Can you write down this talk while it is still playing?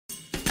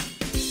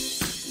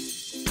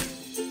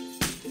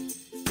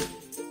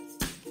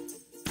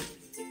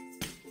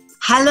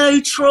Hello,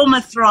 Trauma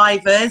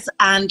Thrivers,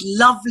 and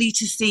lovely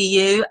to see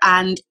you,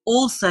 and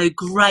also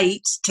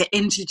great to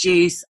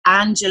introduce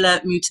Angela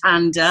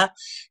Mutanda,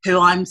 who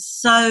I'm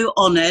so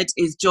honoured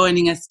is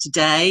joining us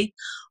today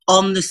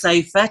on the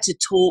sofa to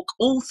talk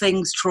all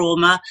things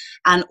trauma,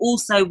 and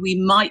also we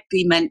might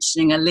be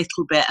mentioning a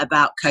little bit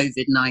about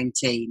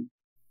COVID-19.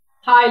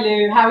 Hi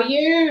Lou, how are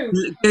you?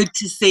 Good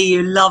to see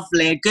you,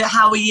 lovely. Good.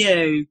 How are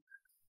you?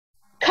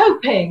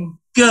 Coping.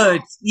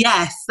 Good.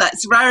 Yes,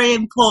 that's very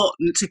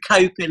important to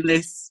cope in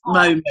this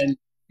moment.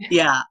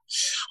 Yeah.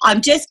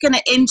 I'm just going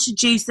to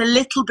introduce a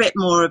little bit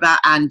more about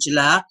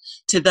Angela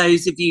to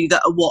those of you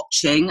that are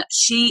watching.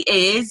 She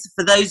is,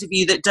 for those of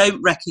you that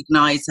don't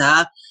recognise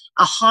her,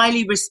 a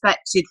highly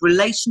respected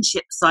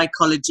relationship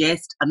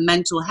psychologist, a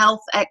mental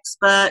health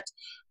expert,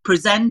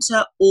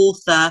 presenter,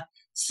 author,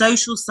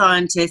 social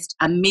scientist,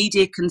 and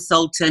media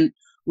consultant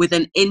with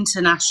an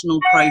international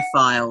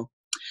profile.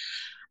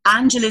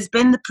 Angela's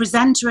been the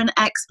presenter and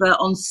expert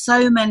on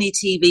so many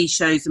TV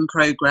shows and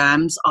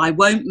programmes. I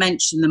won't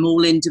mention them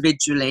all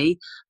individually,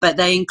 but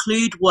they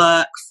include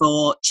work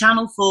for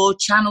Channel 4,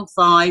 Channel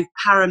 5,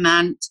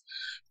 Paramount,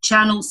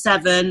 Channel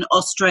 7,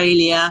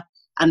 Australia,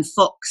 and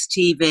Fox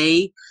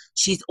TV.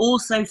 She's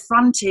also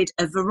fronted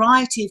a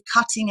variety of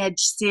cutting-edge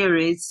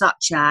series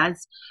such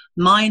as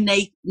My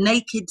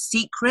Naked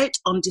Secret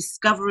on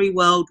Discovery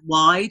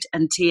Worldwide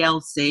and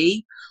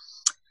TLC.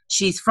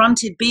 She's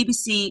fronted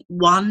BBC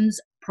One's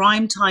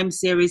primetime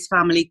series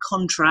Family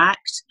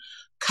Contract,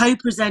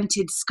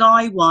 co-presented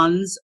Sky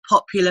One's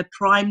popular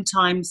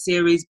primetime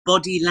series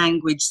Body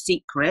Language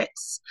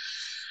Secrets,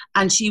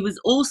 and she was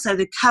also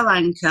the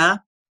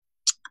co-anchor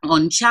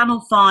on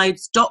Channel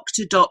 5's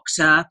Doctor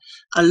Doctor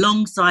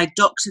alongside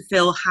Dr.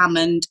 Phil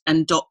Hammond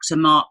and Dr.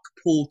 Mark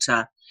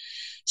Porter.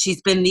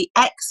 She's been the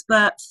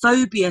expert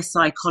phobia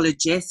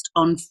psychologist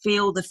on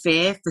Feel the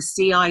Fear for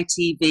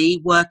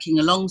CITV, working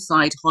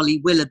alongside Holly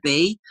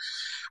Willoughby.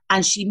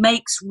 And she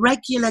makes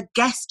regular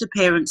guest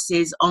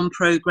appearances on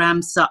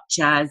programmes such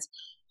as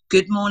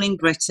Good Morning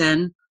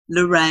Britain,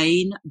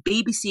 Lorraine,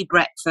 BBC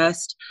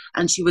Breakfast,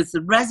 and she was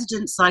the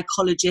resident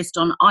psychologist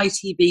on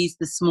ITV's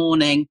This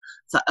Morning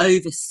for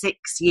over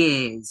 6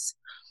 years.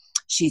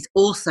 She's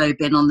also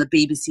been on the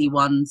BBC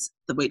One's,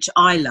 which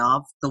I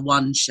love, The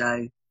One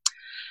Show.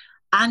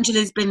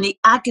 Angela's been the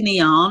agony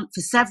aunt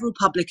for several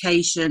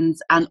publications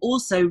and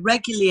also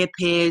regularly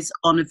appears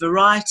on a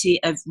variety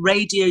of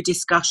radio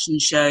discussion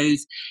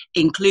shows,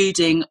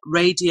 including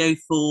Radio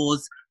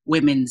 4's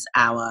Women's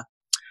Hour.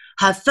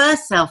 Her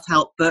first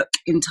self-help book,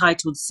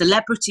 entitled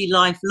Celebrity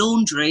Life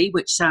Laundry,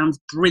 which sounds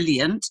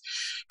brilliant,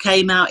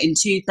 came out in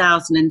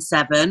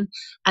 2007,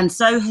 and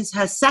so has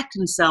her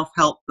second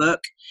self-help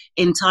book,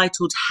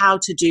 entitled How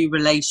to Do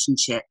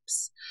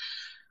Relationships.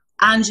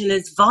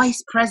 Angela's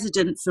vice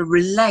president for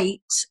Relate,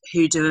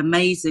 who do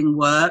amazing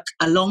work,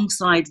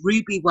 alongside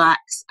Ruby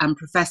Wax and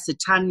Professor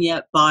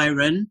Tanya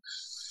Byron.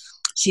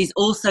 She's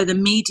also the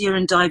Media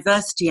and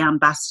Diversity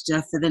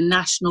Ambassador for the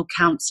National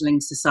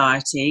Counselling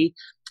Society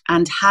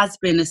and has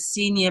been a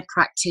senior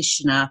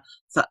practitioner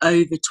for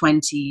over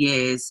 20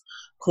 years,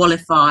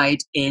 qualified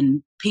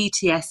in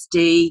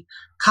PTSD,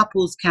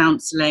 couples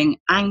counselling,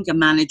 anger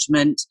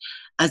management,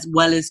 as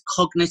well as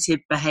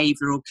cognitive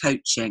behavioural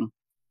coaching.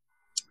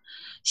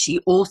 She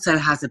also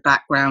has a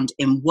background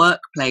in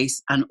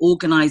workplace and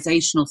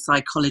organisational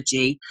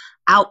psychology,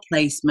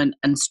 outplacement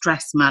and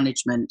stress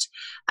management,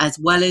 as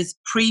well as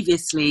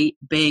previously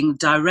being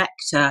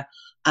director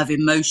of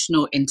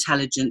emotional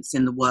intelligence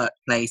in the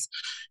workplace.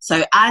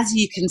 So as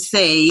you can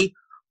see,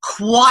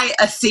 quite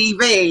a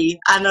CV,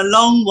 and a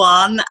long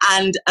one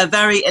and a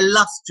very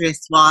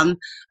illustrious one.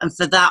 And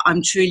for that,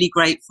 I'm truly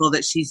grateful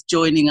that she's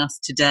joining us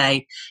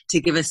today to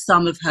give us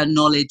some of her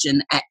knowledge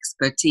and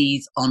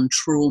expertise on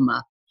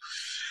trauma.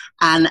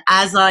 And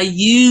as I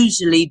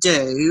usually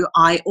do,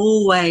 I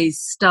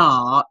always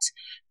start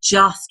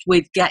just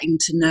with getting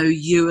to know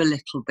you a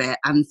little bit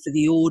and for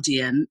the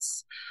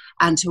audience,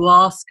 and to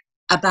ask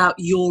about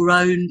your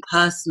own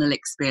personal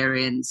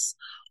experience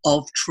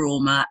of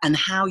trauma and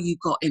how you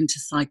got into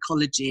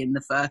psychology in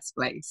the first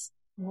place.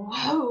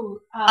 Whoa.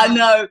 I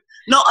know,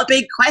 not a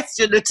big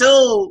question at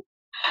all.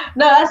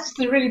 No, that's just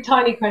a really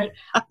tiny question.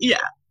 Yeah.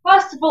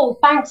 First of all,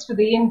 thanks for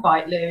the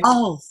invite, Lou.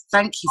 Oh,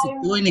 thank you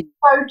for joining.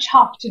 I'm so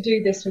chuffed to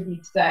do this with you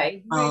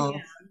today. Really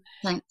am.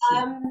 Thank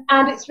you.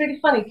 And it's really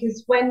funny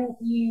because when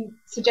you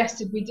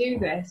suggested we do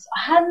this,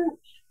 I hadn't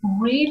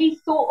really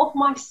thought of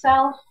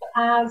myself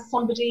as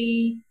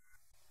somebody,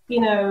 you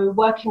know,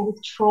 working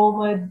with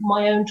trauma,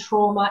 my own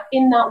trauma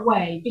in that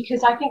way,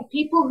 because I think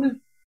people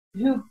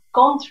who've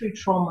gone through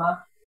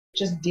trauma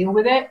just deal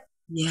with it.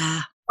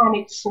 Yeah. And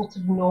it's sort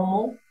of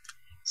normal.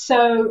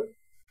 So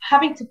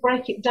having to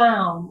break it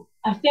down,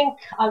 I think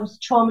I was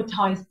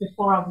traumatized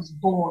before I was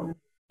born.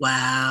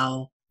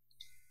 Wow.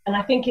 And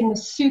I think in the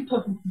soup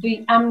of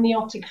the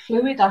amniotic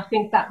fluid, I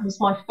think that was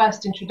my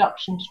first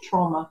introduction to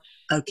trauma.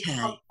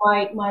 Okay.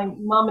 My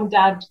mum and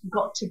dad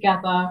got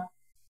together,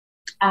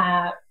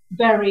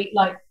 very,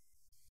 like,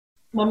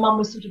 my mum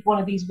was sort of one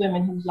of these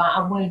women who was like,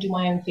 I want to do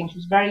my own thing. She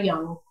was very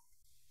young.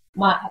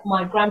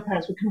 My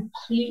grandparents were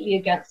completely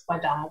against my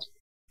dad.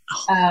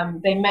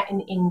 They met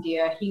in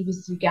India. He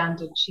was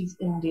Ugandan, she's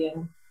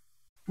Indian.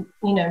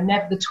 You know,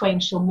 never the twain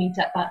shall meet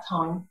at that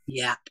time.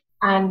 Yeah.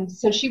 And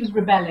so she was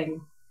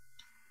rebelling.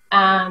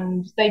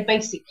 And they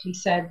basically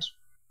said,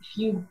 if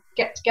you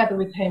get together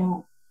with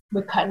him,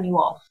 we're cutting you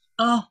off.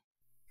 Oh.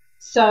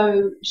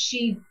 So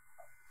she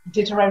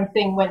did her own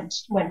thing, went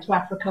to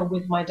Africa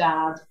with my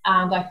dad,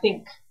 and I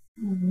think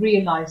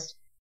realised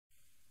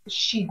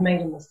she'd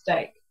made a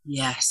mistake.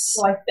 Yes.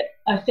 So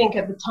I think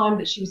at the time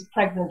that she was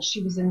pregnant,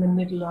 she was in the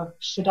middle of,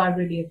 should I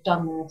really have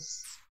done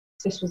this?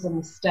 This was a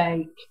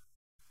mistake.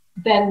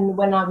 Then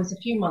when I was a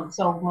few months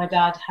old, my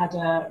dad had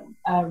a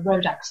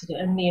road accident,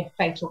 a near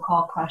fatal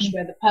car crash,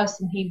 where the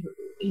person he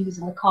was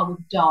in the car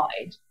with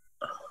died.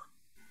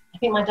 I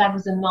think my dad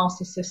was a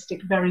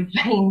narcissistic, very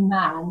vain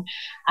man,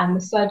 and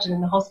the surgeon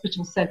in the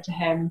hospital said to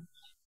him,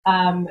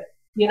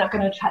 you're not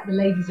going to attract the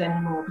ladies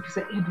anymore, because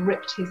it had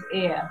ripped his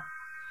ear.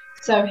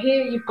 So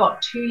here you've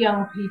got two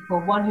young people,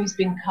 one who's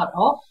been cut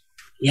off,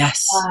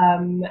 yes,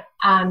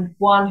 and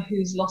one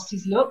who's lost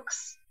his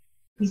looks,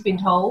 he's been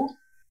told,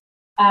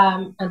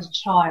 and a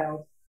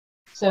child.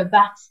 So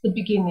that's the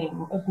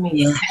beginning of me.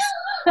 Yes.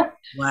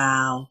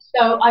 Wow.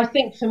 So I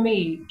think for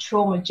me,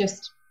 trauma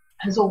just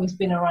has always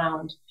been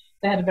around.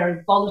 They had a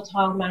very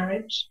volatile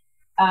marriage.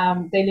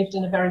 They lived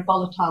in a very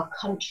volatile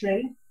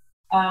country.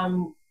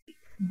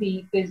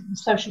 The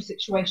social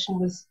situation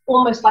was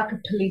almost like a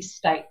police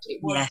state.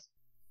 It was, yes.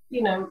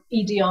 You know,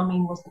 Idi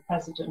Amin was the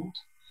president.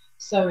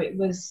 So it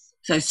was...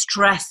 So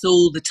stress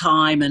all the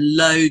time and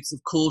loads of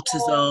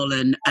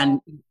cortisol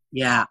and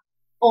yeah.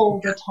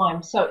 All the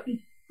time. So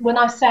when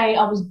I say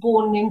I was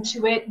born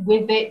into it,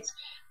 with it,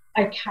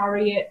 I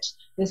carry it.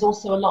 There's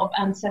also a lot of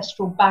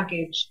ancestral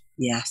baggage.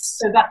 Yes.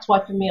 So that's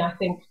why for me I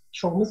think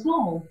trauma's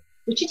normal,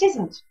 which it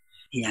isn't.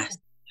 Yes.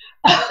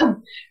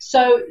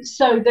 So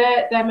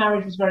their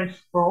marriage was very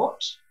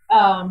fraught.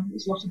 There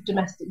was a lot of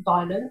domestic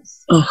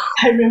violence. Oh.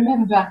 I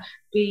remember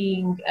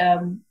being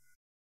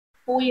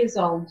 4 years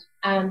old,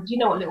 and you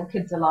know what little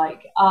kids are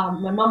like.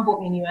 My mum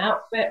bought me a new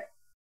outfit.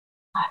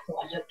 I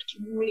thought I looked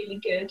really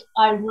good.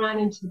 I ran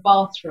into the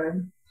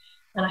bathroom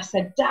and I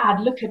said, Dad,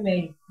 look at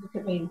me,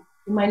 in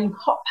my new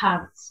hot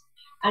pants.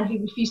 And he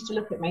refused to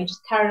look at me,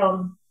 just carried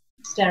on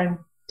staring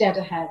dead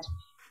ahead.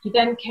 He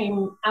then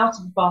came out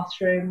of the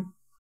bathroom,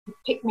 he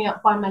picked me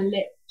up by my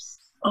lips,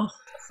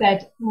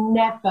 said,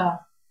 never,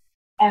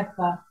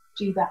 ever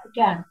do that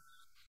again.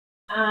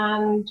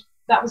 And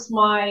that was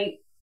my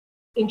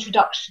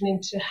introduction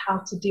into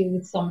how to deal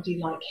with somebody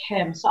like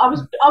him. So I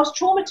was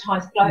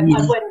traumatized, but I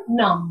went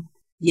numb.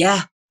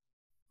 Yeah,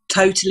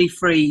 totally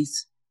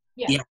freeze.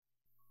 Yeah.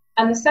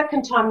 And the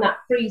second time that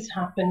freeze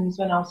happened was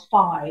when I was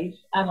 5,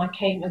 and I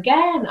came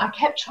again. I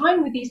kept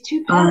trying with these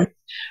two parents,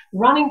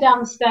 running down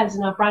the stairs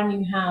in our brand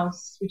new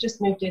house. We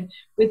just moved in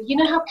with, you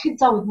know how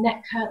kids are with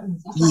net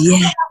curtains? I was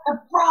like, yeah. I'm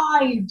a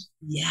bride.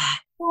 Yeah.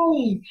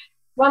 Hey,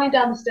 running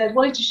down the stairs,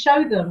 wanting to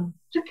show them.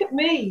 Look at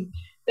me.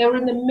 They were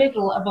in the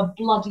middle of a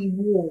bloody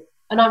war.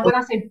 And when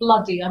I say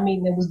bloody, I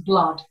mean there was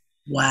blood.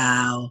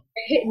 Wow.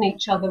 They're hitting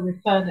each other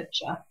with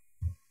furniture.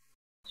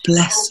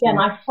 Bless you. And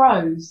you. I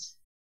froze.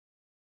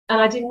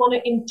 And I didn't want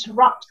to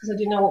interrupt because I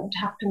didn't know what would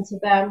happen to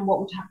them, what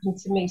would happen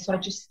to me. So I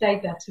just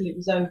stayed there till it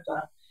was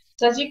over.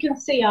 So as you can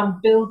see, I'm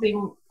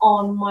building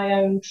on my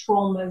own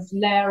traumas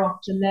layer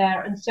after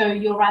layer. And so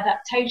your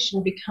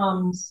adaptation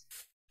becomes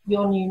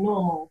your new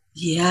normal.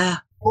 Yeah.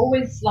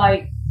 Always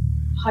like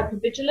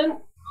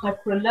hypervigilant,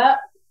 hyper alert,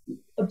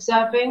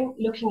 observing,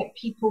 looking at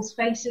people's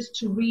faces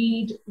to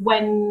read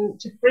when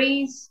to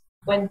freeze,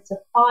 when to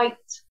fight,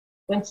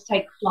 when to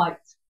take flight.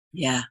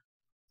 Yeah.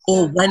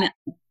 Or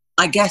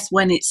I guess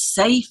when it's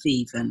safe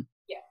even.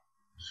 Yeah.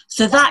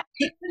 So that's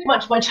pretty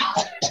much my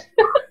childhood.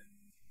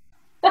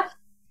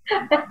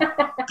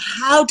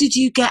 How did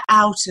you get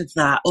out of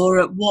that? Or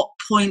at what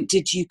point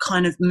did you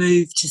kind of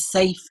move to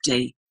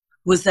safety?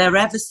 Was there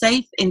ever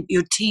safe in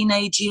your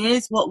teenage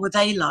years? What were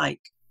they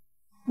like?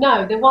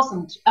 No, there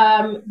wasn't.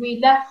 We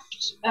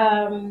left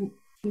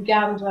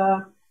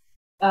Uganda,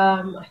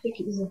 I think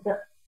it was the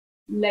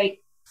late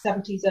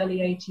 70s, early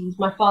 80s.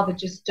 My father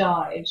just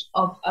died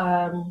of,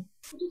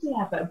 what did he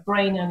have? A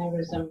brain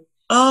aneurysm.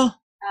 Oh,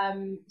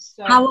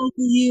 so, how old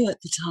were you at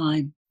the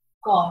time?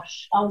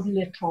 Gosh, I was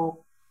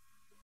little,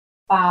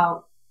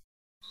 about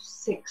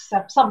 6,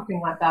 7, something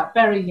like that,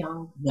 very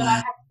young. Wow. But I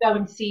had to go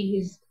and see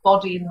his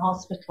body in the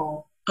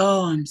hospital.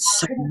 Oh, I'm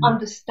sorry. I couldn't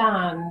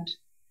understand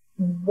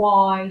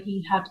why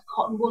he had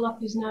cotton wool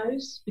up his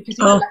nose, because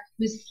he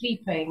was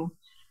sleeping.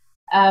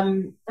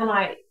 And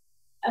I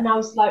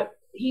was like,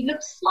 he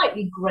looked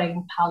slightly grey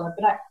and pallid,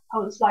 but I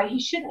was like, he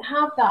shouldn't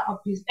have that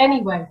up his...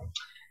 Anyway,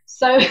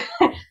 so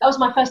that was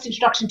my first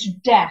introduction to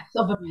death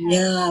of a parent.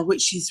 Yeah,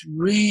 which is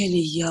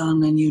really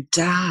young, and your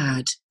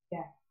dad.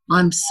 Yeah.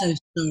 I'm so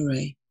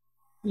sorry.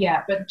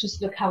 Yeah, but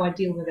just look how I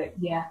deal with it.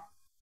 Yeah,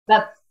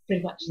 that's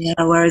pretty much it.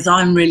 Yeah, whereas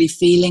I'm really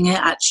feeling it,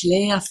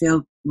 actually. I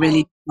feel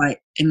really quite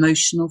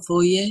emotional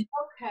for you.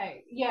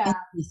 Okay, yeah.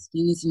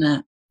 Interesting, isn't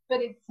it?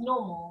 But it's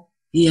normal.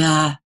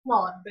 Yeah. It's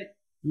not, but...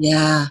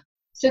 Yeah.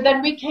 So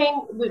then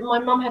my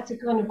mum had to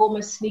kind of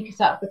almost sneak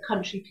us out of the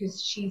country because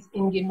she's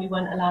Indian. We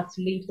weren't allowed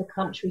to leave the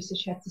country, so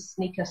she had to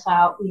sneak us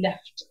out. We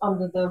left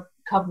under the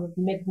cover of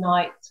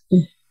midnight.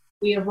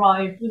 We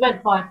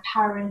went via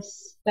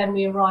Paris, then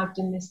we arrived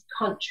in this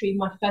country.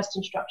 My first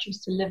instruction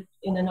was to live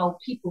in an old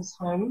people's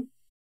home.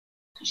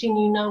 She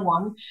knew no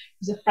one.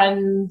 It was a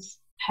friend's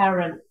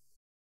parent.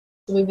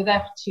 So we were there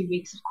for 2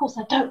 weeks. Of course,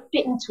 I don't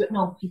fit into an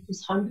old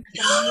people's home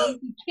because I'm a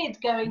lazy kid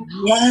going,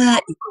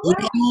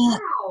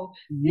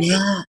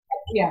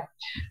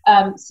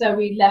 So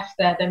we left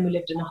there, then we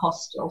lived in a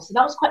hostel. So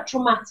that was quite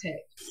traumatic.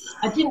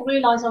 I didn't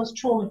realise I was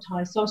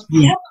traumatised. So I was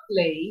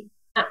probably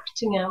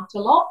acting out a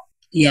lot.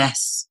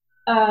 Yes.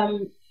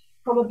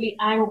 Probably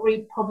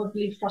angry,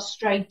 probably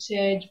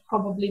frustrated,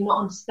 probably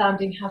not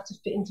understanding how to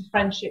fit into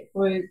friendship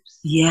groups.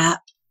 Yeah.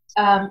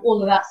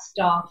 All of that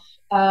stuff.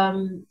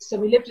 So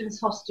we lived in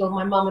this hostel,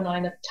 my mum and I,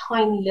 in a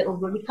tiny little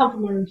room. We'd come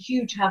from a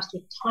huge house to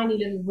a tiny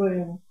little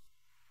room,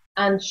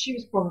 and she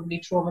was probably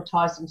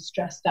traumatized and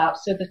stressed out.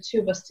 So the two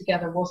of us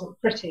together wasn't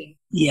pretty.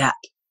 Yeah.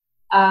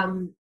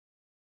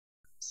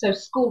 So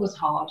school was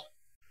hard.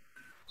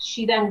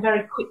 She then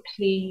very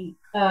quickly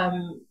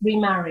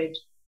remarried.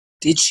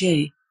 Did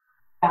she?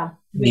 Yeah,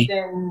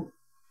 within,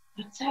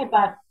 I'd say,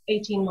 about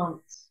 18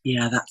 months.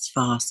 Yeah, that's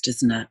fast,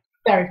 isn't it?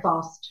 Very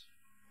fast.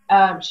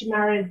 She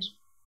married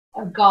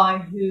a guy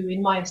who,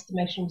 in my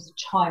estimation, was a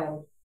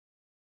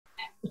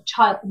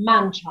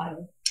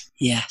man-child.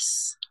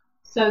 Yes.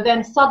 So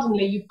then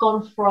suddenly you've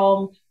gone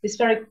from this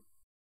very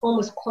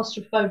almost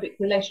claustrophobic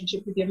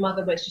relationship with your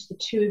mother, where it's just the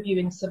two of you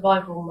in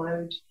survival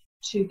mode,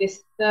 to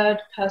this third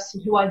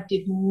person who I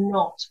did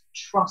not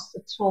trust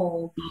at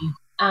all.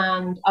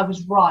 And I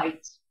was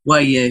right. Were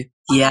you?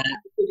 Yeah.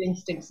 Good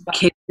instincts about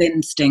kids'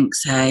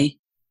 instincts, hey?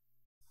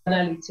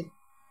 Early to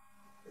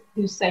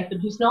who's safe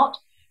and who's not.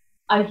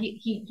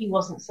 He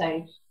wasn't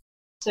safe.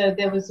 So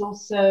there was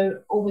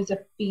also always a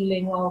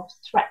feeling of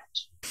threat.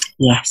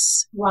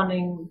 Yes.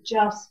 Running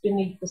just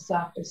beneath the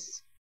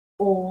surface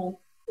all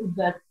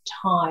the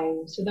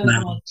time. So those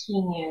were my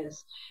teen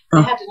years.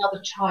 I had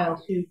another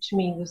child who, to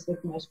me, was the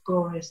most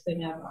glorious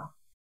thing ever.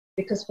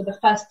 Because for the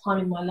first time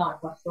in my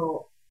life, I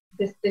thought,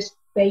 this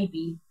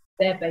baby,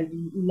 their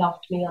baby,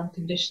 loved me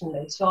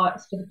unconditionally. So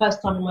for the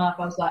first time in my life,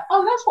 I was like,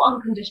 oh, that's what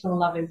unconditional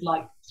love is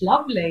like. It's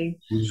lovely.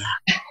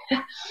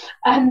 Yeah.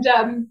 And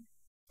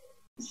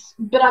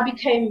but I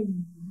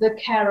became the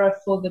carer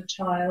for the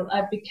child.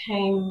 I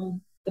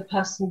became the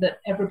person that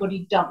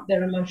everybody dumped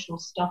their emotional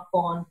stuff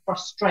on,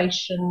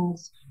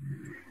 frustrations,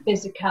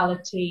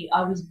 physicality.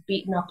 I was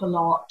beaten up a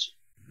lot.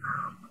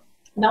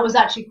 And that was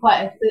actually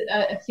quite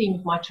a theme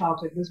of my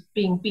childhood, was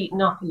being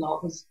beaten up a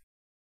lot was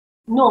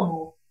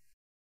normal.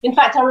 In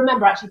fact, I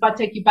remember, actually, if I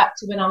take you back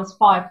to when I was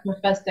 5, my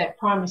first day at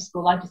primary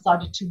school, I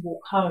decided to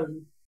walk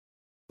home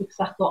because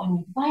I thought I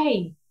knew the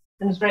way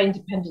and was a very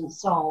independent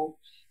soul.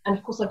 And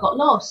of course, I got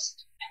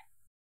lost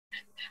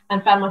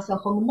and found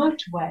myself on the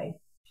motorway.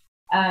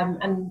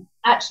 And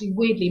actually,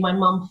 weirdly, my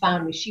mum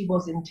found me. She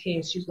was in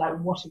tears. She was like,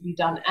 what have you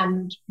done?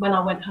 And when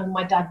I went home,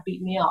 my dad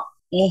beat me up.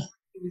 Oh.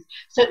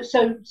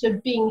 So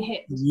being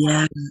hit was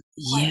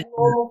quite a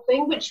normal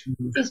thing, which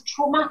is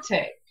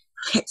traumatic.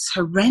 It's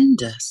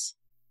horrendous.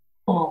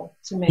 Normal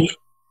to me.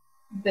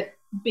 That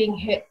being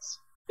hit,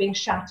 being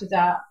shouted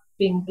at,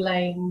 being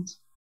blamed,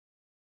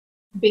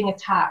 being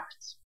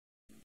attacked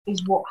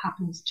is what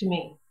happens to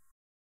me.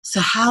 So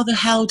how the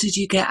hell did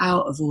you get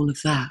out of all of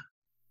that?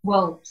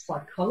 Well,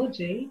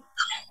 psychology.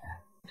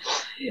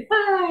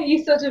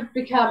 You sort of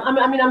become,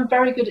 I mean, I'm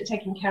very good at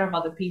taking care of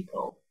other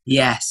people.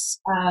 Yes.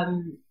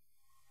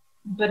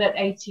 But at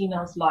 18,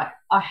 I was like,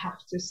 I have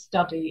to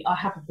study. I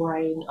have a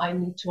brain. I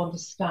need to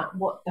understand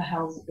what the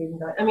hell's been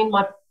going on. I mean,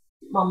 my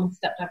mum and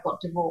stepdad got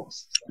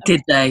divorced.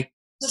 Did they?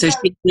 So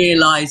she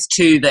realised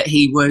too that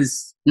he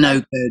was no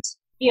good.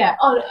 Yeah.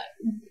 Oh,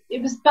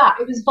 it was bad.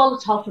 It was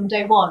volatile from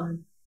day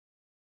one.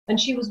 And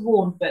she was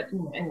warned, but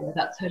anyway,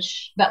 that's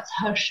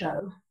her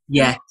show.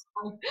 Yeah.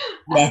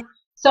 Yeah.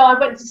 So I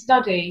went to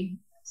study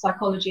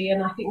psychology,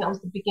 and I think that was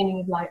the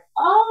beginning of like,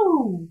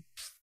 oh,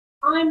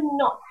 I'm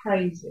not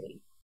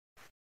crazy.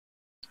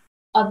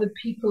 Other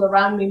people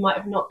around me might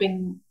have not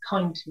been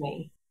kind to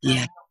me.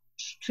 Yeah.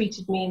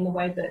 Treated me in the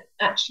way that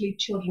actually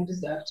children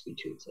deserve to be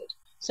treated.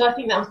 So I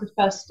think that was the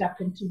first step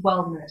into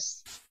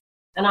wellness.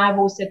 And I've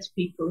always said to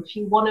people, if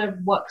you want to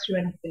work through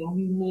anything,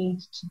 you need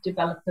to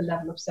develop a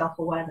level of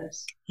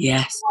self-awareness.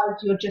 Yes.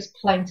 Otherwise, you're just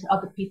playing to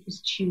other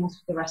people's tunes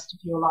for the rest of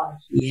your life.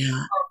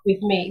 Yeah.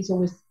 With me,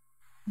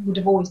 would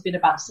have always been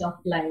about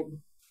self-blame.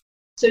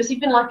 So it's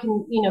even like,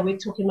 we're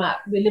talking about,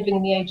 we're living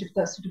in the age of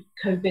that sort of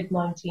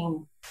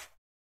COVID-19.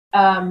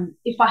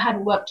 If I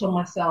hadn't worked on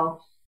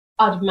myself,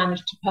 I'd have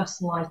managed to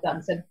personalize that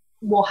and said,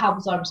 well, how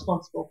was I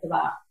responsible for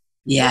that?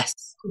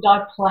 Yes. Could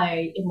I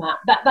play in that?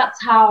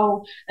 That's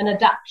how an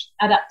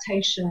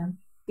adaptation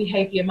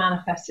behavior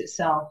manifests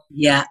itself.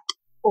 Yeah.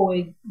 Or,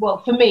 well,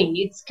 for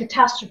me, it's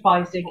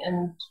catastrophizing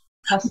and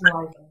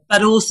personalizing.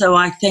 But also,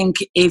 I think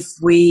if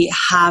we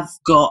have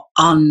got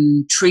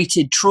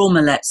untreated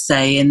trauma, let's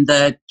say, in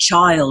the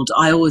child,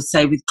 I always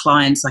say with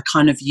clients, I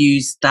kind of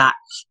use that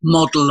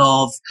model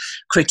of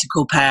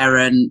critical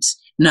parent,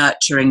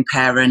 nurturing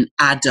parent,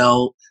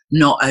 adult,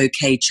 not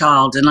okay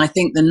child. And I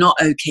think the not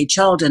okay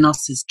child in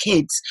us as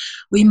kids,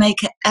 we make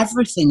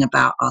everything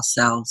about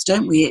ourselves,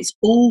 don't we? It's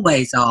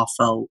always our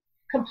fault.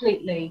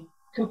 Completely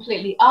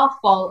our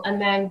fault,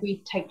 and then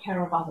we take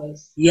care of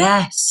others.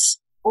 Yes.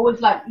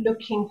 Always like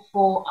looking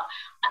for,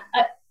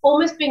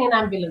 almost being an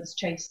ambulance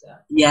chaser.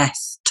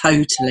 Yes,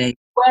 totally.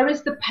 Where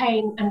is the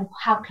pain and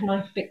how can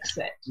I fix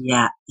it?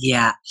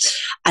 Yeah.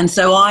 And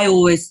so I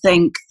always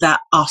think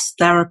that us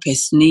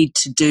therapists need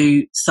to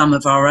do some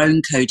of our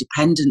own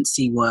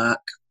codependency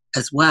work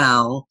as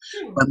well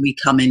when we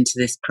come into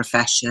this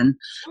profession,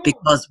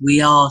 because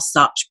we are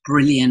such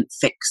brilliant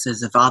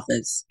fixers of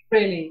others.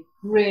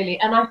 Really.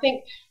 And I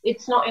think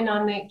it's not in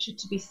our nature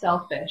to be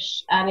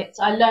selfish. And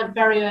I learned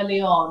very early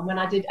on when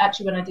I did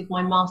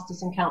my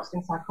master's in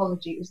counselling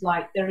psychology, it was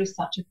like, there is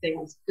such a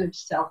thing as good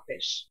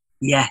selfish.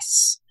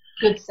 Yes.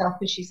 Good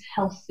selfish is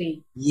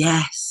healthy.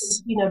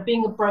 Yes. You know,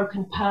 being a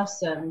broken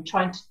person,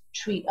 trying to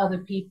treat other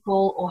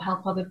people or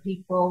help other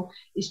people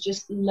is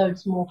just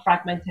loads more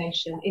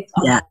fragmentation. It's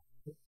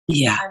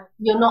Yeah. And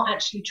you're not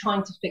actually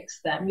trying to fix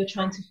them. You're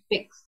trying to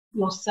fix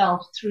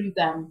yourself through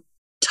them.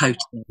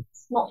 Totally.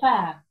 It's not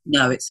fair.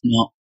 No, it's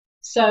not.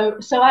 So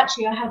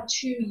actually I had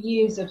 2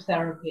 years of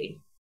therapy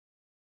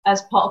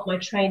as part of my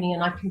training,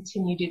 and I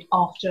continued it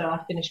after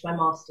I finished my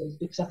master's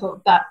because I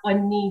thought that I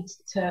need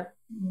to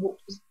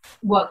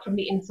work from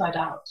the inside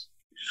out.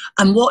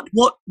 And what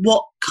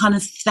kind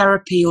of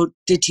therapy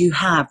did you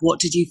have? What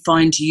did you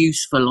find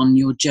useful on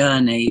your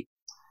journey?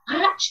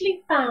 I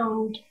actually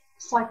found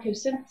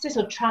psychosynthesis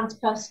or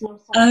transpersonal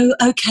psychosynthesis. Oh,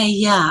 okay,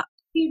 yeah.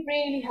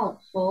 Really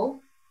helpful.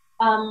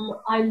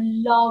 I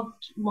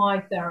loved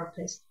my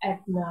therapist,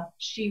 Edna.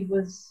 She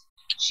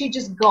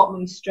just got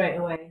me straight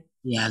away.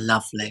 Yeah,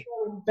 lovely.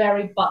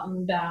 Very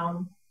buttoned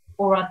down,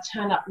 or I'd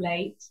turn up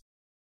late,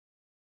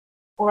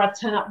 or I'd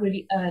turn up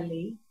really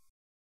early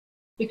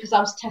because I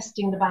was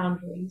testing the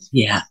boundaries.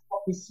 Yeah.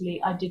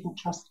 Obviously, I didn't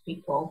trust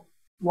people.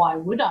 Why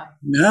would I?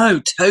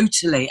 No,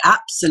 totally.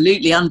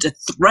 Absolutely under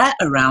threat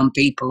around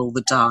people all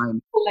the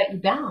time. People let you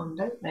down,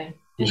 don't they?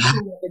 And yeah. She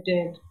never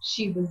did.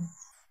 She was...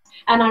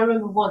 And I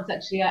remember once,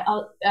 actually,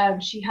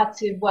 she had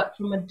to work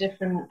from a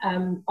different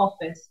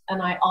office,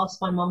 and I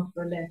asked my mum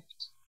for a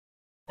lift.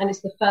 And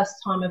it's the first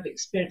time I've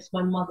experienced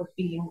my mother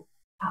feeling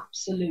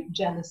absolute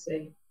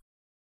jealousy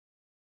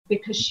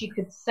because she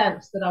could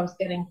sense that I was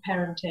getting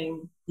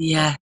parenting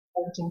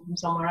from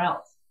somewhere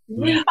else.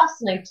 Really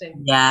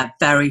fascinating. Yeah,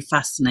 very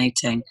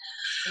fascinating.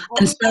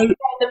 And so in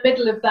the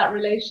middle of that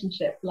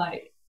relationship,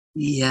 like...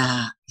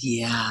 Yeah.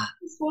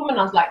 This woman,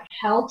 I was like,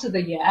 hell to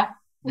the yeah.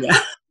 Yeah.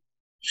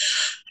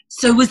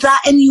 So was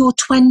that in your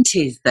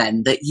 20s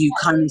then that you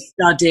kind of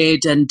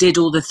studied and did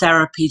all the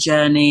therapy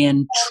journey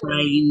and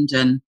trained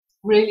and...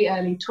 Really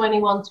early,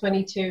 21,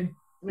 22.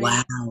 Really.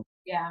 Wow.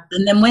 Yeah.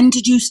 And then when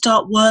did you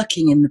start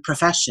working in the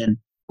profession?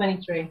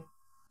 23.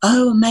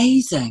 Oh,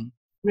 amazing.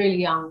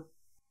 Really young.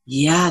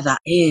 Yeah, that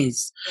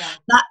is.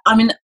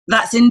 Yeah.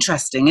 That's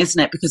interesting,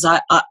 isn't it? Because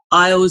I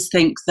always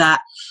think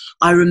that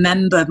I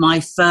remember my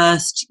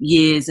first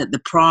years at the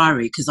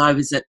Priory, because I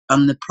was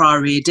on the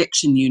Priory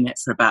addiction unit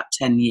for about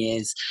 10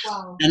 years.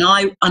 Wow.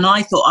 And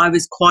I thought I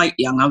was quite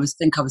young. I was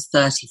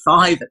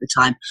 35 at the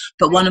time,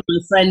 but one of my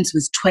friends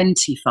was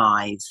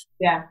 25.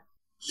 Yeah.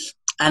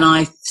 And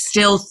I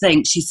still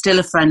think she's still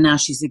a friend now.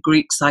 She's a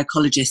Greek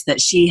psychologist,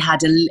 that she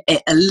had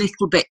a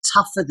little bit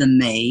tougher than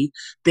me,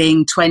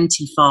 being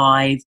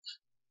 25,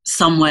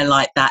 somewhere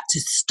like that to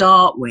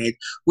start with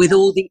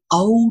all the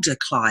older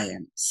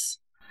clients.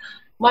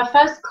 My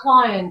first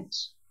client,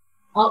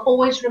 I'll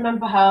always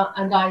remember her,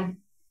 and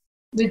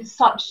with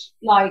such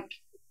like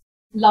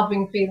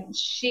loving feelings.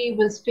 She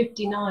was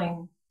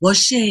 59. Was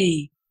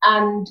she?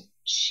 And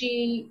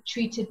she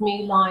treated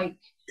me like,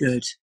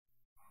 good.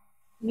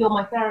 You're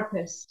my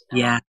therapist.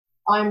 Yeah.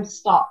 I'm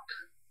stuck.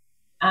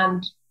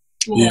 And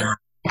you know,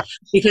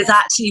 because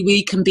actually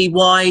we can be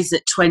wise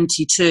at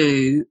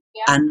 22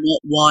 and not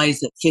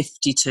wise at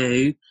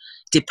 52,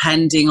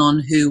 depending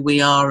on who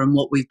we are and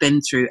what we've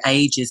been through.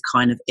 Age is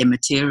kind of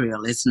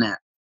immaterial, isn't it?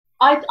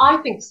 I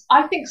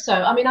think so.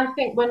 I mean, I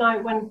think when I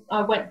went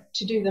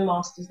to do the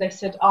masters, they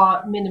said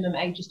our minimum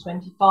age is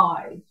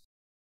 25.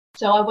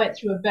 So I went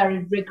through a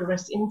very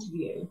rigorous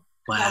interview.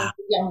 Wow. I was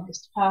the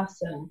youngest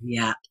person.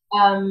 Yeah.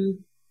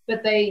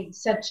 But they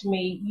said to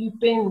me, you've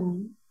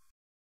been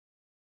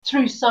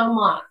through so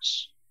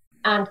much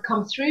and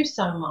come through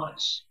so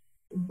much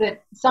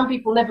that some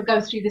people never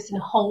go through this in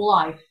a whole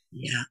life.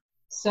 Yeah.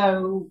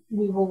 So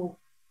we will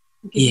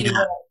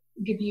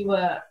give you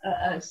a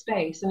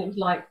space. And it was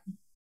like,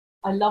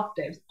 I loved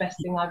it. It was the best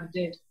thing I ever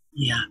did.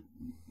 Yeah.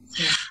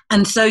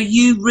 And so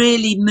you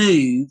really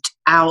moved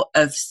out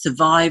of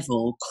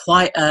survival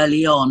quite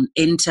early on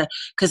into,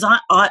 because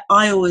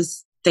I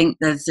always think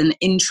there's an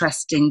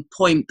interesting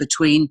point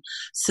between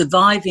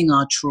surviving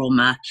our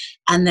trauma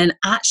and then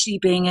actually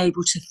being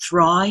able to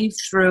thrive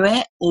through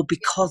it or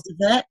because of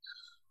it.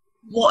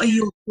 What are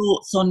your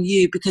thoughts on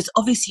you? Because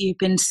obviously you've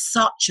been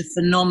such a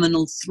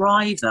phenomenal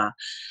thriver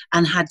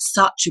and had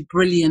such a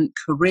brilliant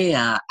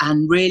career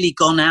and really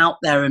gone out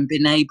there and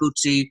been able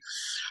to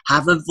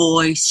have a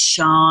voice,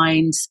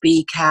 shine,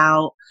 speak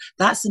out.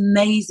 That's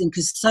amazing,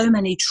 because so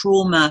many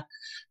trauma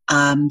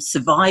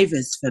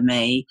survivors, for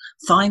me,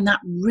 find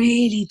that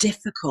really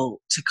difficult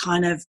to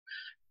kind of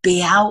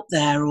be out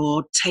there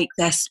or take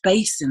their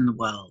space in the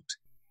world.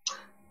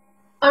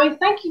 I mean,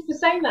 thank you for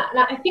saying that. And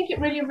I think it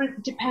really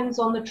depends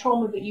on the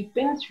trauma that you've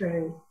been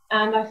through.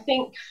 And I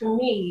think for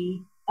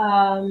me,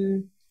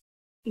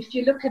 if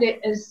you look at it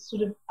as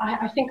sort of,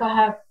 I think I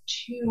have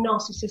two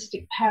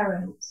narcissistic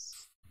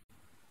parents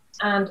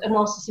and a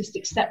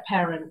narcissistic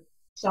step-parent.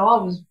 So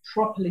I was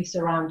properly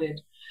surrounded.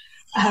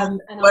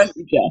 And Won't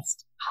you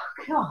just?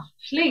 Oh God,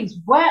 please,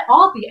 where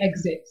are the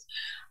exits?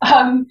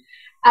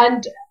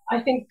 And I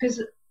think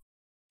because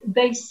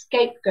they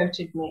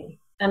scapegoated me,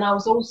 and I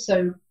was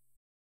also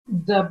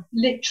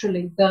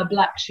literally the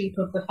black sheep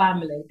of the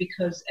family,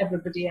 because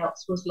everybody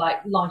else was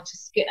like lighter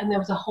skin, and there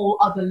was a whole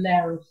other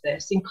layer of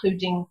this,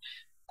 including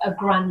a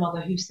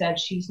grandmother who said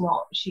she's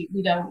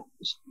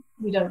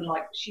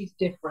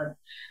different,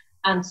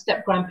 and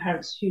step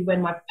grandparents who,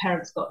 when my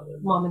parents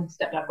mum and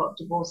stepdad got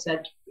divorced,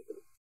 said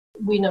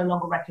we no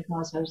longer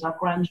recognize her as our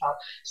grandchild.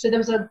 So there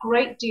was a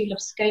great deal of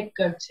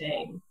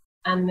scapegoating,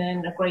 and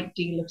then a great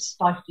deal of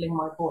stifling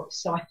my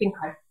voice. So I think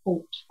I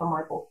fought for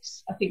my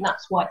voice. I think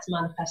that's why it's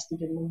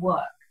manifested in the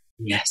work.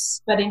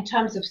 Yes. But in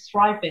terms of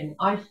thriving,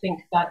 I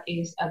think that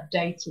is a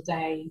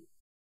day-to-day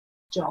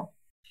job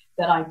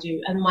that I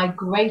do. And my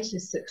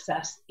greatest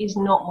success is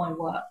not my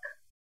work,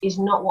 is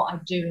not what I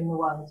do in the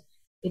world.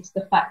 It's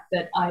the fact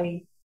that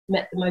I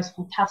met the most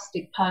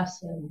fantastic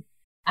person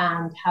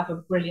and have a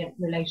brilliant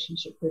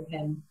relationship with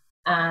him,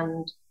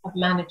 and I've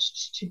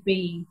managed to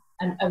be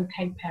an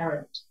okay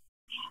parent.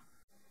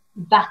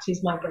 That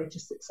is my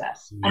greatest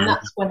success. Yeah. And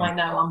that's when I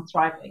know I'm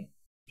thriving.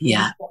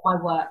 Yeah. It's not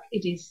my work,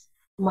 it is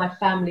my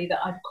family that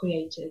I've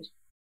created.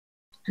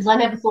 Because I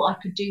never thought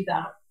I could do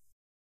that.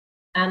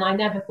 And I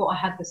never thought I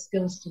had the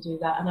skills to do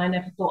that. And I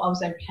never thought I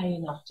was okay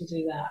enough to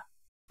do that.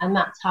 And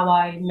that's how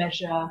I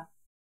measure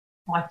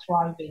my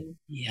thriving.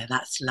 Yeah,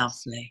 that's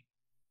lovely.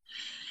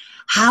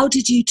 How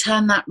did you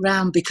turn that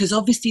round? Because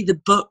obviously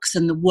the books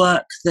and the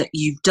work that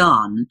you've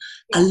done,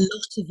 a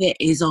lot of it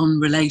is on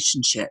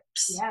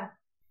relationships. Yeah.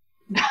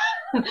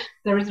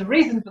 There is a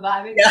reason for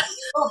that. I think I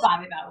thought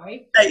about it that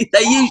way. They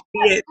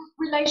usually is.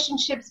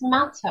 Relationships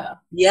matter.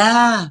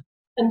 Yeah.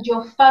 And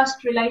your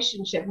first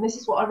relationship, and this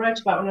is what I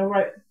wrote about when I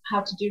wrote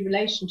How to Do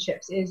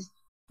Relationships, is,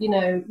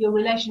 your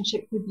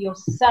relationship with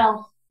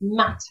yourself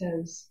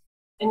matters.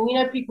 And,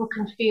 people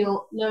can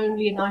feel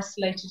lonely and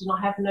isolated and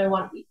I have no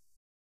one.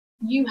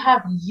 You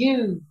have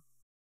you.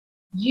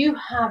 You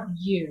have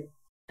you.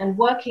 And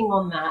working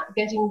on that,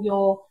 getting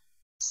your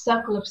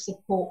circle of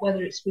support,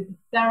 whether it's with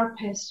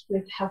therapists,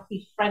 with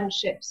healthy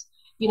friendships,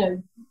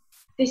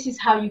 this is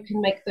how you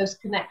can make those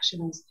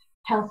connections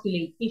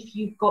healthily if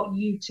you've got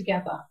you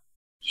together.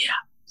 Yeah.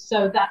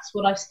 So that's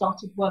what I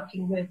started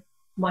working with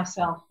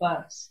myself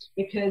first,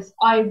 because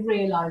I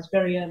realized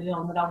very early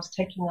on that I was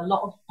taking a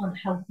lot of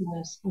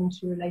unhealthiness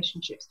into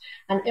relationships,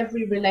 and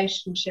every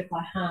relationship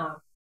I have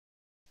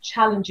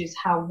challenges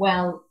how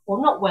well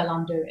or not well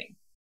I'm doing.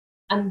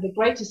 And the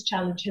greatest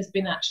challenge has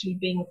been actually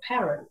being a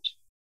parent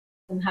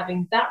and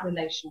having that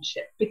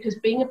relationship, because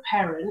being a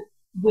parent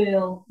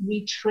will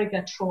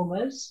re-trigger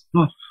traumas,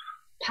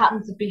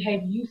 patterns of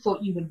behavior you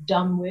thought you were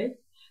done with.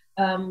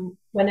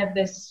 Whenever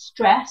there's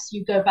stress,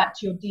 you go back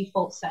to your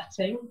default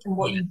setting and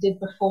what you did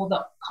before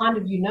that kind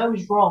of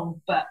is wrong,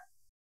 but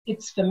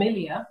it's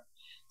familiar.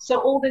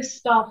 So all this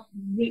stuff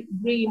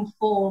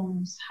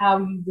reinforms how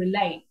you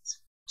relate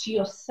to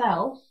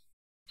yourself,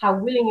 how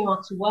willing you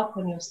are to work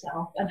on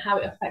yourself, and how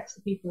it affects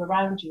the people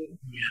around you.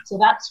 Yeah. So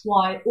that's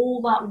why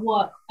all that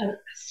work, and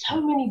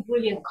so many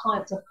brilliant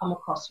clients I've come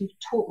across who've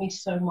taught me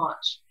so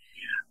much.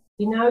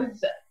 Yeah.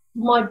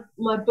 My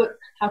book,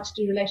 How to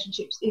Do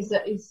Relationships, is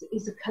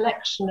a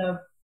collection of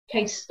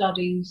case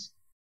studies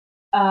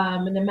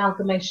and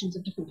amalgamations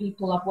of different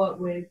people I've worked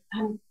with.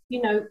 And,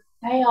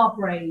 they are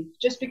brave.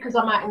 Just because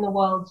I'm out in the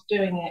world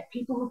doing it,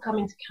 people who come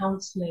into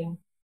counselling,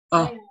 they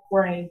are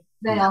brave.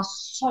 They are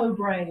so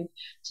brave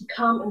to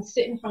come and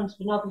sit in front of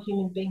another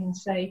human being and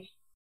say,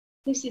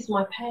 this is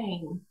my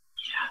pain,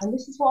 and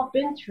this is what I've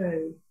been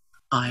through.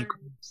 I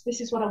agree.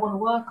 This is what I want to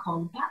work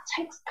on. That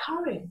takes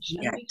courage.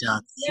 Yeah, it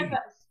does. Never,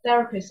 as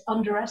therapists,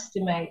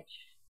 underestimate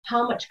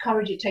how much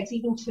courage it takes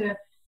even to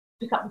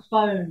pick up the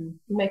phone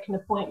and make an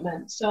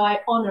appointment. So I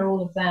honour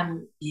all of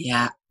them.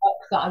 Yeah.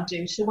 That I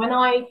do. So when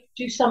I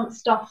do some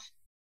stuff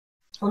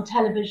on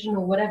television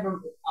or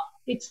whatever,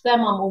 it's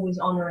them I'm always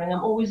honouring.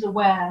 I'm always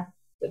aware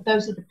that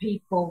those are the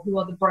people who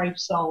are the brave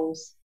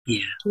souls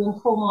to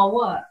inform our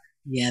work.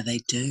 Yeah, they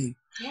do.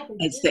 Yeah, they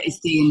It's do.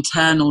 the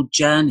internal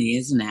journey,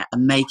 isn't it?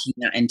 And making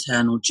that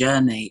internal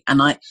journey.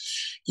 And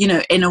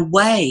in a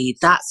way,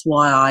 that's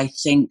why I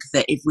think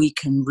that if we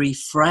can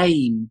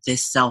reframe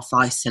this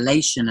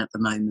self-isolation at the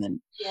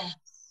moment, Yes.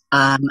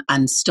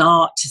 and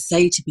start to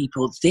say to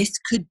people, this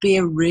could be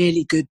a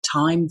really good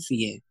time for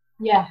you.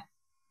 Yeah.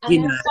 And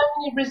You there's know,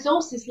 so many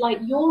resources, like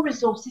your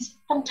resource is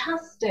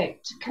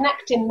fantastic to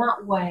connect in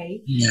that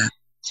way, yeah,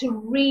 to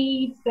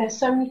read. There's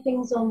so many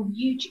things on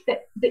YouTube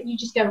that you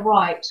just go,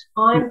 right,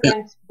 I'm yeah,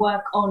 going to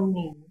work on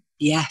me.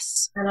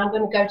 yes, And I'm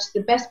going to go to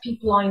the best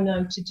people I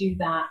know to do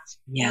that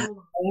yeah,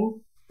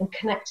 online and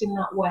connect in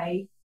that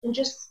way and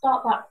just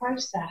start that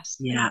process.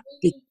 yeah, And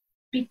really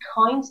be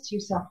kind to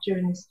yourself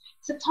during this.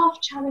 It's a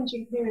tough,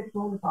 challenging period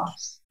for all of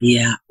us.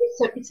 yeah.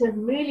 It's a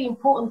really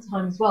important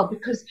time as well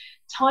because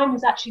time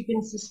has actually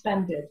been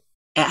suspended.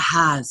 It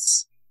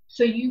has.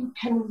 So you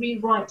can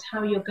rewrite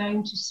how you're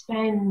going to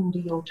spend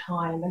your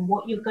time and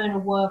what you're going to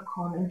work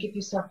on and give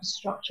yourself a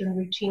structure and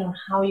routine on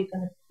how you're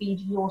going to feed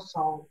your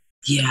soul.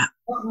 Yeah,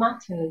 What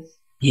matters?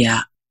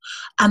 yeah.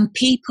 And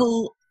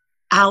people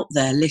out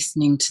there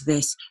listening to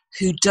this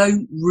who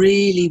don't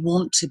really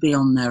want to be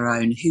on their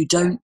own, who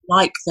don't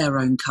like their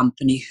own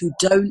company, who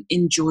don't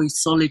enjoy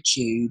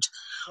solitude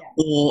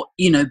or,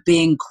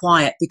 being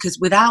quiet, because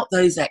without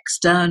those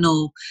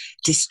external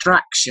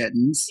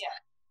distractions,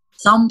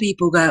 some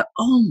people go,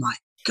 oh my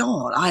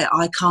God,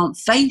 I can't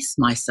face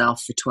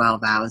myself for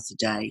 12 hours a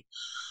day.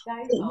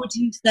 What would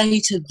you say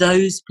to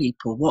those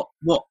people?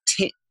 What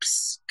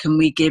tips can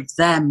we give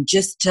them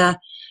just to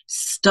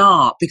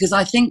start? Because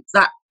I think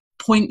that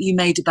point you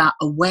made about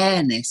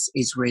awareness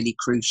is really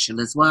crucial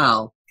as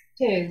well.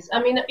 It is.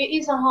 I mean, it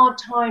is a hard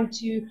time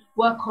to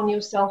work on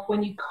yourself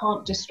when you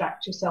can't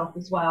distract yourself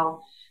as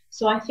well.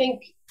 So I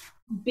think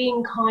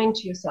being kind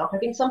to yourself, I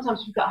think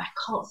sometimes we've got, I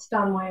can't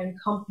stand my own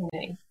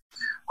company.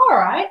 All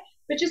right,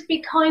 but just be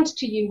kind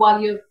to you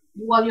while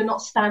you're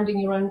not standing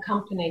your own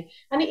company.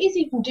 And it is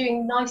even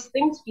doing nice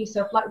things for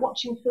yourself, like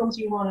watching films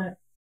you want to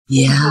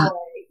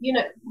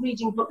enjoy,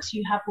 reading books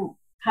you haven't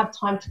had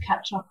time to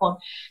catch up on.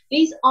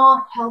 These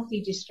are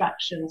healthy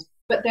distractions,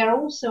 but they're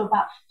also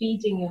about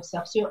feeding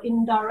yourself. So you're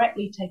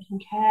indirectly taking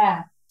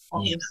care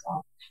of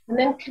yourself. And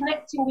then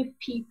connecting with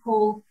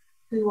people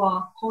who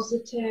are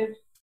positive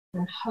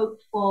and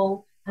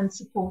hopeful and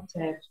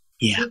supportive.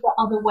 Yeah. These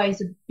are other ways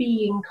of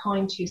being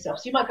kind to yourself.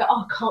 So you might go,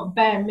 oh, I can't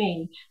bear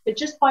me. But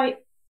just by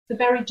the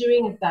very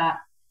doing of that,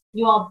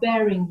 you are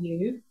bearing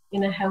you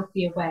in a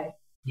healthier way.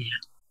 Yeah.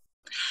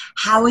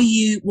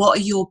 What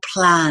are your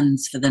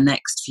plans for the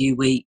next few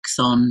weeks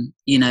on,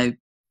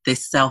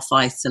 this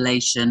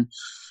self-isolation?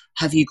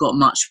 Have you got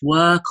much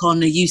work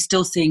on? Are you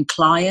still seeing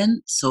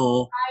clients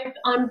or?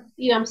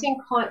 I'm seeing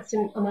clients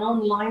in an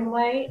online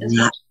way as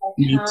much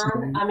as I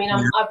can. I mean,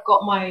 I've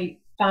got my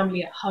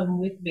family at home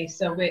with me,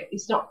 so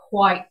it's not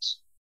quite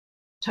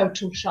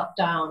total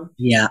shutdown.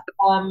 Yeah.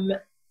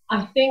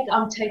 I think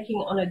I'm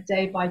taking it on a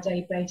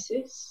day-by-day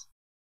basis.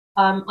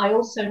 I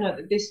also know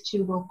that this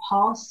too will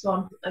pass,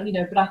 so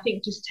but I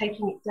think just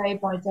taking it day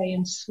by day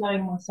and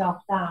slowing myself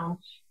down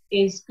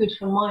is good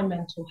for my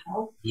mental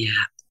health. Yeah.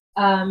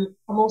 I'm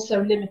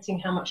also limiting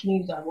how much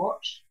news I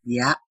watch.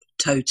 Yeah,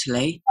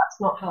 totally. That's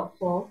not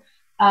helpful.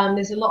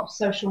 There's a lot of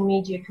social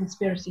media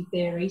conspiracy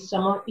theories.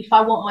 So if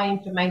I want my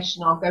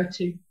information, I'll go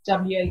to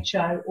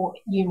WHO or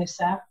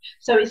UNICEF.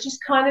 So it's just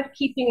kind of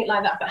keeping it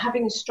like that, but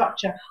having a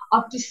structure.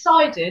 I've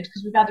decided,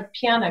 because we've had a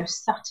piano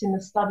sat in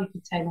the study for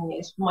 10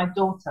 years for my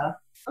daughter,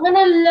 I'm going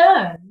to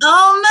learn.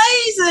 Oh,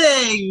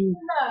 amazing.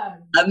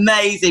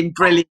 Amazing.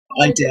 Brilliant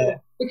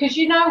idea. Because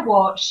you know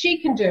what? She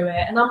can do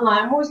it. And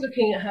I'm always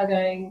looking at her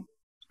going,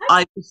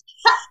 and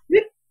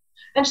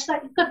she's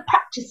like, you've got to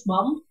practice,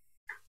 Mum.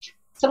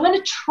 So I'm going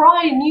to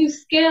try a new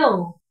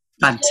skill.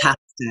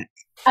 Fantastic.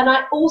 And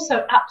I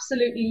also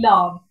absolutely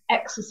love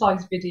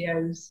exercise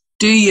videos.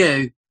 Do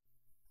you?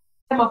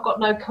 I've got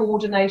no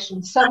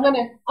coordination, so I'm going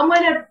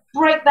to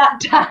break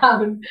that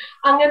down.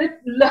 I'm going to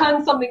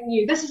learn something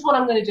new. This is what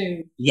I'm going to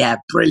do. Yeah,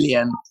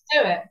 brilliant.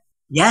 Let's do it.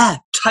 Yeah,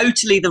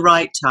 totally the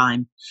right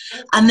time.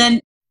 And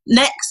then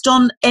next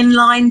in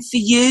line for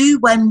you,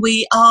 when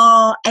we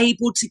are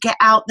able to get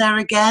out there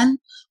again,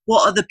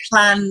 what are the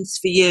plans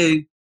for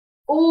you?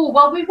 Oh,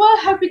 well, we were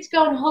hoping to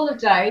go on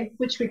holiday,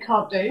 which we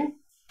can't do.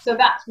 So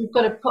we've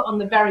got to put on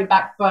the very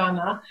back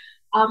burner.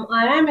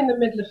 I am in the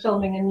middle of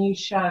filming a new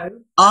show.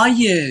 Are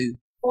you?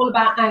 All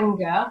about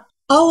anger.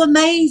 Oh,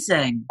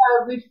 amazing.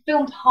 So we've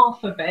filmed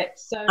half of it.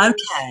 So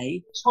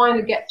okay. Trying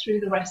to get through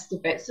the rest of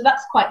it. So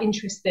that's quite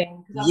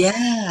interesting.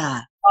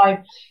 Yeah.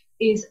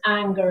 Is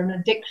anger and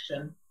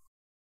addiction.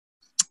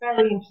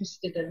 Very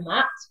interested in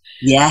that.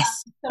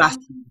 Yes,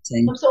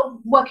 fascinating. I'm sort of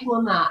working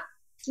on that.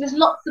 So there's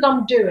lots that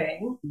I'm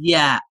doing.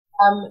 Yeah.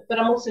 But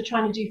I'm also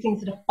trying to do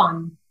things that are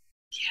fun.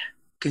 Yeah,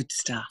 good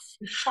stuff.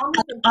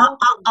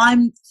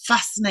 I'm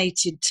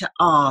fascinated to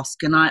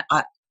ask, and I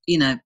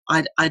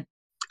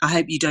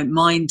hope you don't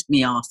mind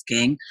me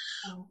asking,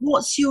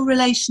 what's your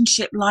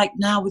relationship like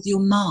now with your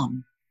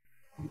mum?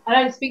 I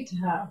don't speak to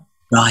her.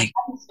 Right.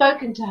 I haven't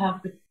spoken to her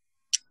for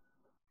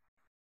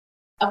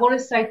I want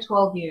to say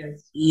 12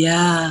 years.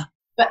 Yeah.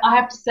 But I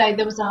have to say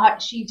there was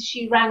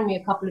she rang me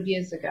a couple of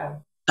years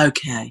ago.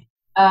 Okay.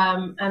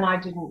 And I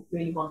didn't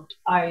really want,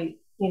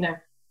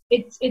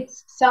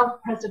 it's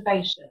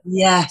self-preservation.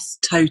 Yes,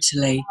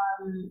 totally.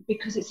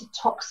 Because it's a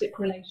toxic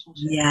relationship.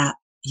 Yeah.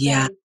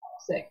 Yeah. Very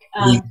toxic.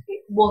 And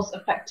it was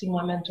affecting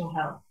my mental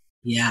health.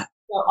 Yeah.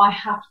 So I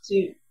have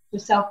to, for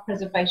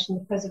self-preservation,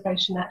 the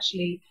preservation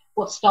actually,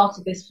 what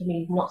started this for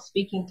me, not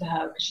speaking to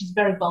her, because she's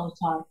very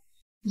volatile,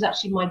 was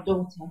actually my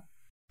daughter.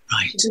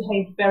 Right. She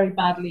behaved very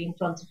badly in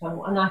front of her,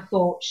 and I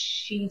thought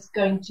she's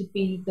going to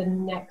be the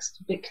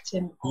next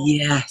victim.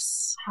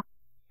 Yes.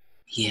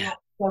 Yeah.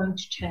 Going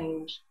to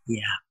change.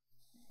 Yeah.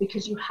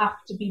 Because you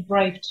have to be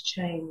brave to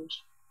change,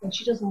 and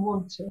she doesn't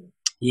want to.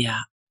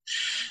 Yeah.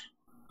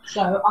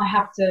 So I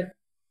have to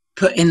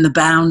put in the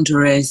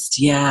boundaries.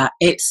 Yeah,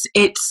 it's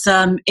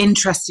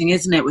interesting,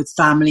 isn't it, with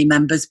family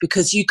members,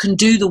 because you can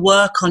do the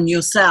work on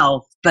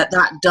yourself, but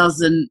that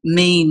doesn't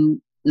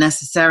mean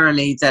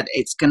necessarily that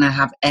it's going to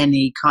have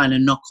any kind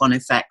of knock-on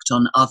effect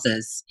on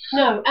others.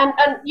 No, and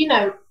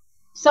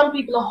some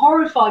people are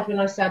horrified when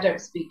I say I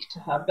don't speak to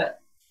her, but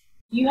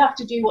you have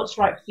to do what's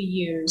right for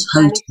you.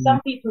 Totally. And if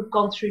some people have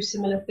gone through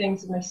similar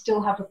things and they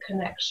still have a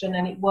connection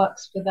and it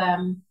works for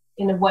them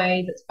in a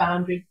way that's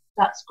boundary,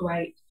 that's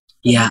great.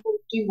 But yeah,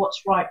 do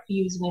what's right for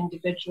you as an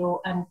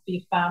individual and for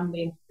your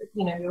family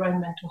and your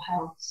own mental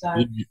health. So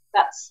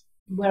that's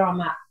where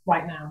I'm at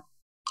right now.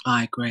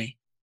 I agree.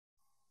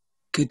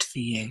 Good for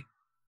you.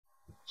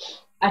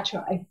 I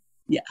try.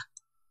 Yeah.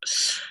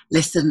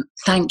 Listen,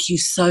 thank you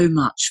so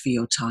much for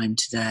your time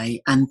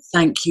today, and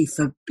thank you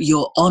for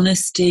your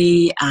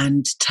honesty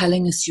and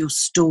telling us your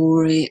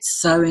story.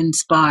 It's so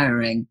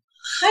inspiring.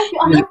 Thank you.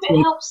 I hope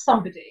it helps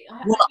somebody.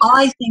 Well,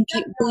 I think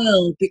it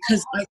will,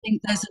 because I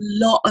think there's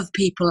a lot of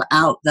people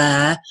out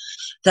there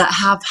that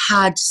have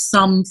had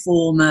some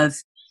form of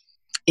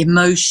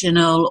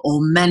emotional or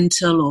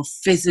mental or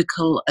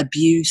physical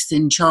abuse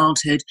in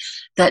childhood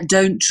that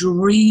don't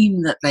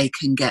dream that they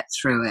can get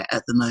through it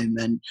at the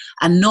moment,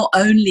 and not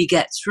only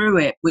get through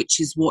it, which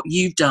is what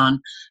you've done,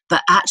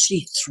 but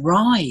actually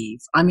thrive.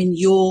 I mean,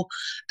 you're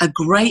a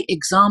great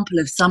example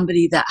of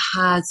somebody that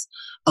has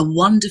a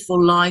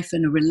wonderful life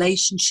and a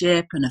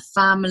relationship and a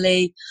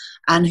family,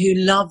 and who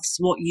loves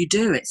what you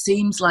do. It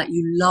seems like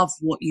you love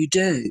what you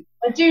do.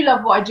 I do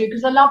love what I do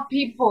because I love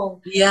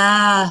people.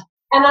 Yeah.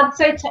 And I'd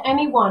say to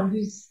anyone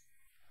who's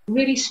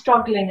really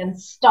struggling and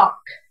stuck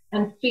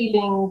and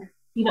feeling,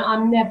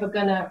 I'm never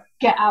going to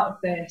get out of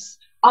this.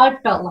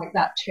 I've felt like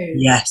that too.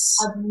 Yes.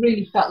 I've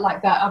really felt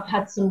like that. I've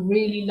had some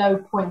really low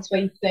points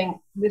where you think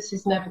this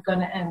is never going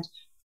to end,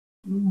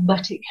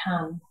 but it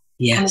can.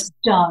 Yes. And it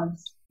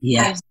does.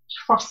 Yes. And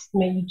trust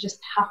me, you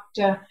just have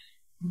to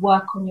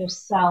work on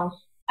yourself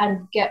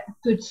and get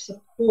good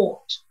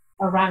support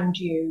around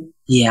you.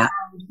 Yeah.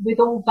 And with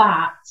all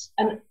that,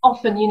 and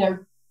often,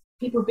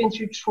 people who've been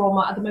through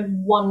trauma are the most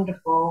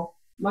wonderful,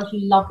 most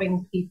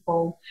loving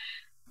people.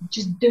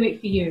 Just do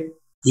it for you.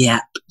 Yeah.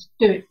 Just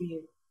do it for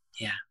you.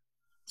 Yeah.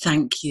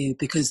 Thank you,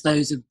 because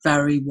those are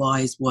very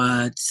wise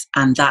words.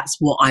 And that's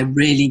what I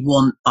really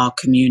want our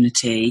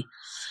community,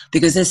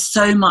 because there's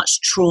so much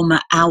trauma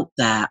out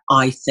there,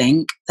 I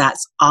think,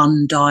 that's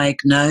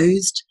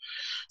undiagnosed.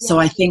 So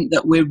I think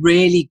that we're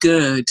really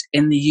good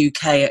in the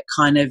UK at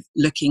kind of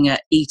looking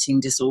at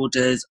eating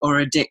disorders or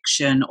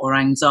addiction or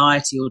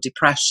anxiety or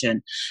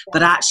depression.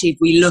 But actually, if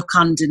we look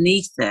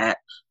underneath it,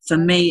 for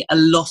me, a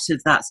lot of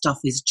that stuff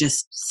is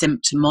just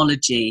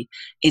symptomology.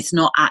 It's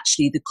not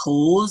actually the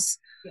cause.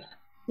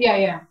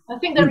 Yeah. I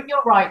think that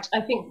you're right.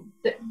 I think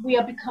that we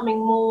are becoming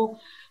more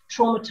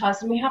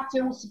traumatized, and we have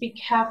to also be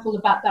careful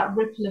about that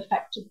ripple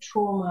effect of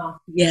trauma.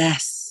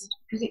 Yes.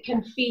 Because it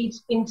can feed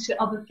into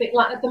other things.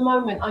 Like at the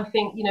moment, I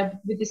think,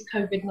 with this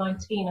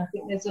COVID-19, I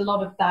think there's a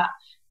lot of that,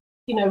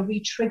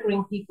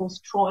 re-triggering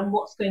people's trauma and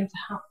what's going to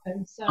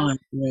happen. So I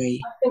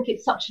agree. I think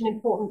it's such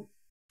important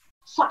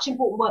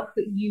work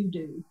that you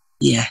do.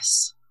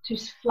 Yes. To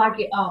flag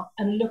it up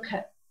and look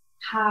at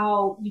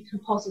how you can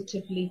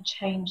positively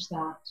change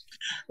that.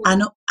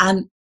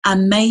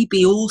 And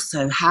maybe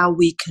also how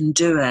we can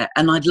do it.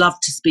 And I'd love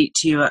to speak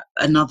to you at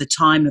another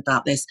time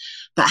about this,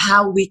 but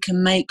how we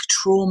can make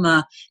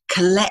trauma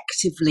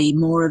collectively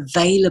more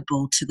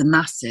available to the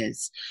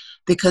masses.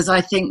 Because I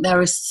think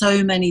there are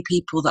so many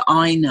people that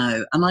I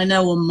know, and I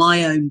know on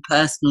my own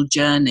personal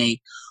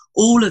journey,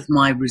 all of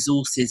my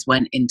resources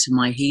went into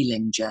my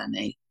healing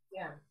journey.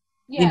 Yeah.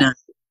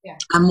 Yeah.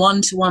 And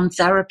one-to-one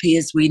therapy,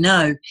 as we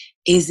know,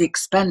 is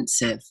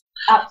expensive.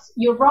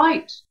 You're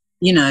right.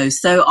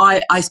 So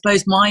I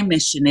suppose my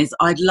mission is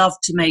I'd love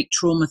to make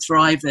Trauma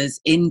Thrivers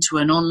into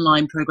an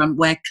online program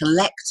where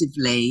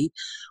collectively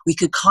we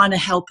could kind of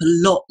help a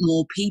lot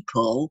more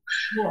people.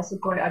 Yeah, that's a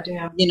great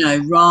idea.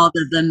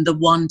 Rather than the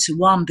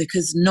one-to-one,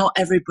 because not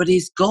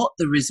everybody's got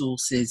the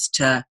resources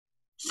to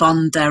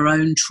fund their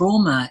own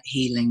trauma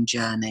healing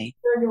journey.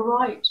 No, you're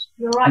right.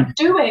 You're right.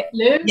 Do it,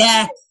 Lou.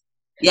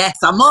 Yes,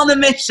 I'm on a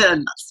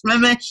mission. That's my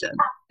mission.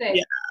 That's it.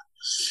 Yeah.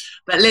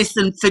 But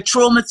listen, for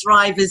Trauma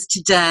Thrivers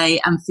today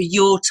and for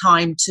your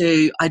time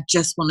too, I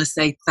just want to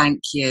say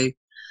thank you.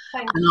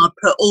 And I'll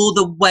put all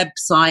the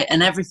website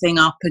and everything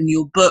up and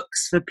your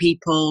books for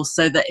people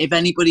so that if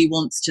anybody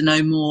wants to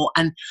know more,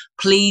 and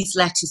please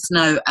let us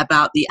know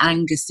about the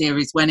anger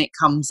series when it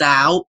comes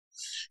out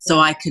so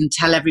I can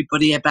tell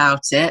everybody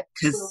about it,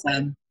 because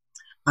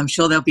I'm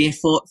sure there'll be a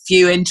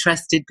few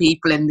interested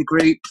people in the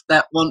group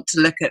that want to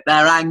look at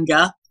their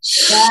anger.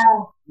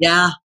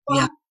 Yeah.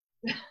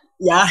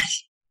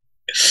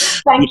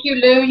 Thank you,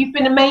 Lou. You've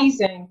been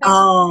amazing.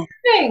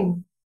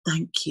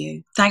 Thank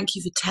you. Thank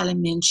you for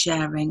telling me and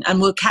sharing.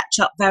 And we'll catch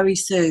up very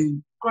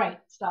soon. Great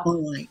stuff.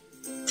 All right.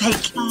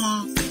 Take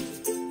care.